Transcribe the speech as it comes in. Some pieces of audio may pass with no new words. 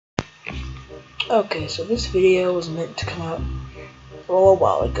Okay, so this video was meant to come out a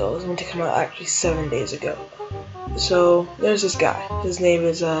while ago. It was meant to come out actually 7 days ago. So there's this guy. His name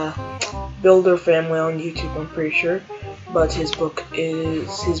is Builder Family on YouTube, I'm pretty sure. But his book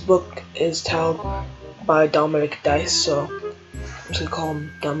is titled by Dominic Dice, so I'm just gonna call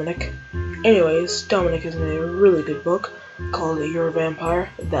him Dominic. Anyways, Dominic has made a really good book called You're a Vampire,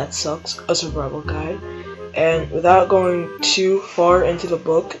 That Sucks, a survival guide. And without going too far into the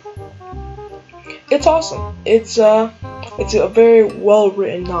book, it's awesome. It's a very well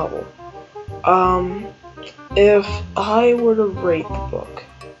written novel. If I were to rate the book,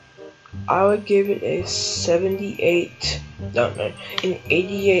 I would give it a an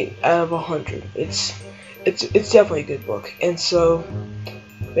 88 out of 100. It's definitely a good book. And so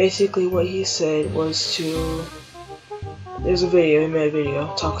basically what he said was there's a video, he made a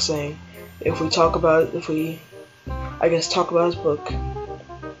video saying if we talk about his book,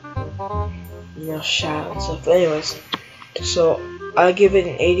 shout and stuff. But anyways, so I give it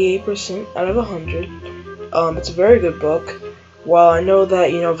an 88% out of 100. It's a very good book. While I know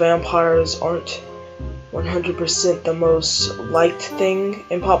that vampires aren't 100% the most liked thing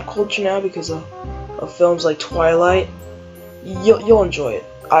in pop culture now because of films like Twilight, you'll enjoy it.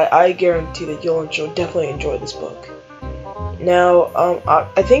 I guarantee that you'll definitely enjoy this book. Now,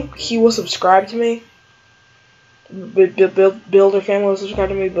 I think he will subscribe to me. Builder Family will subscribe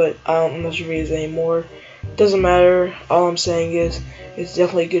to me, but I'm not sure if he is anymore. Doesn't matter. All I'm saying is it's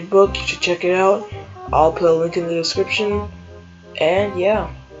definitely a good book. You should check it out. I'll put a link in the description. And yeah,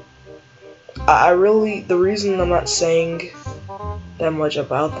 the reason I'm not saying that much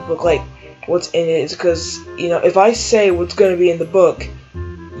about the book, like what's in it, is because if I say what's gonna be in the book,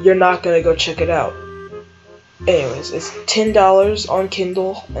 you're not gonna go check it out. Anyways, it's $10 on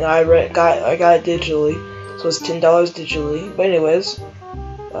Kindle, and I got it digitally, so it's $10 digitally. But anyways,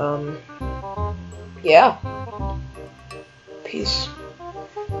 yeah, peace.